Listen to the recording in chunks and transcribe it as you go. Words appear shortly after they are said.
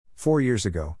4 years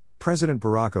ago, President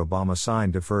Barack Obama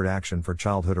signed Deferred Action for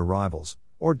Childhood Arrivals,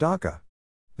 or DACA.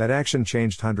 That action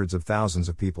changed hundreds of thousands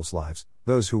of people's lives,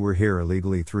 those who were here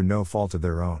illegally through no fault of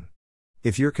their own.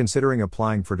 If you're considering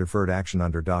applying for deferred action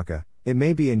under DACA, it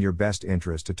may be in your best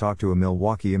interest to talk to a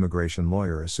Milwaukee immigration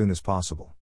lawyer as soon as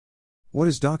possible. What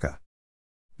is DACA?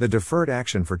 The Deferred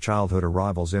Action for Childhood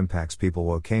Arrivals impacts people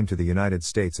who came to the United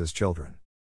States as children.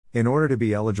 In order to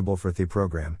be eligible for the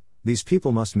program, these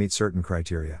people must meet certain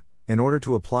criteria. In order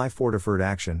to apply for deferred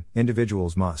action,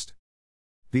 individuals must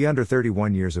be under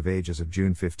 31 years of age as of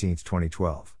June 15,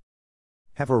 2012.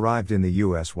 Have arrived in the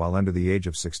U.S. while under the age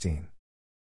of 16.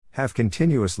 Have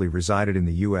continuously resided in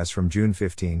the U.S. from June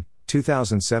 15,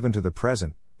 2007 to the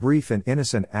present. Brief and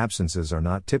innocent absences are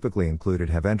not typically included.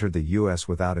 Have entered the U.S.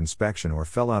 without inspection or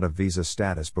fell out of visa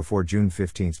status before June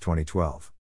 15,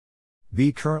 2012.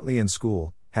 Be currently in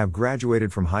school, have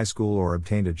graduated from high school or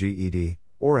obtained a GED,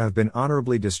 or have been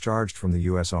honorably discharged from the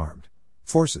U.S. Armed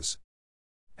Forces.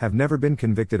 Have never been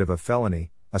convicted of a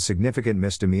felony, a significant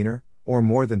misdemeanor, or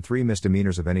more than 3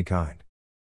 misdemeanors of any kind.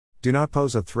 Do not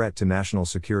pose a threat to national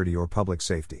security or public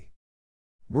safety.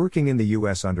 Working in the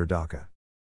U.S. under DACA.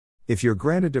 If you're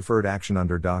granted deferred action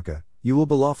under DACA, you will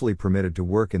be lawfully permitted to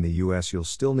work in the U.S. You'll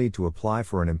still need to apply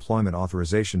for an employment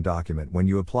authorization document when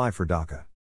you apply for DACA.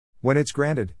 When it's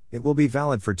granted, it will be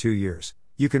valid for 2 years.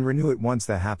 You can renew it once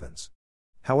that happens.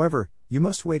 However, you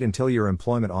must wait until your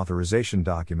employment authorization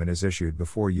document is issued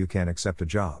before you can accept a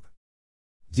job.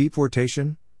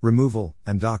 Deportation, removal,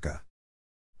 and DACA.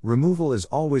 Removal is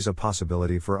always a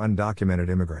possibility for undocumented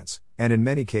immigrants, and in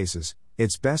many cases,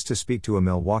 it's best to speak to a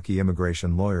Milwaukee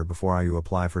immigration lawyer before you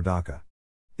apply for DACA.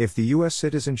 If the U.S.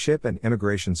 Citizenship and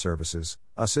Immigration Services,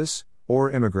 USCIS,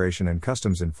 or Immigration and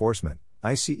Customs Enforcement,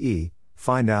 ICE,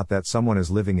 find out that someone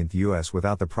is living in the U.S.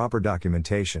 without the proper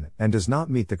documentation and does not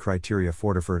meet the criteria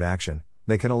for deferred action,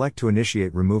 they can elect to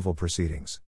initiate removal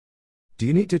proceedings. Do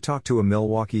you need to talk to a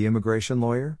Milwaukee immigration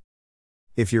lawyer?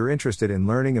 If you're interested in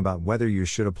learning about whether you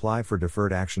should apply for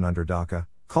deferred action under DACA,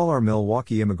 call our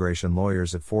Milwaukee immigration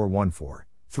lawyers at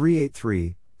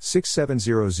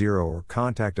 414-383-6700 or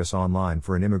contact us online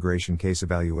for an immigration case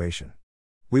evaluation.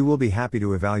 We will be happy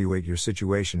to evaluate your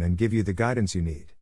situation and give you the guidance you need.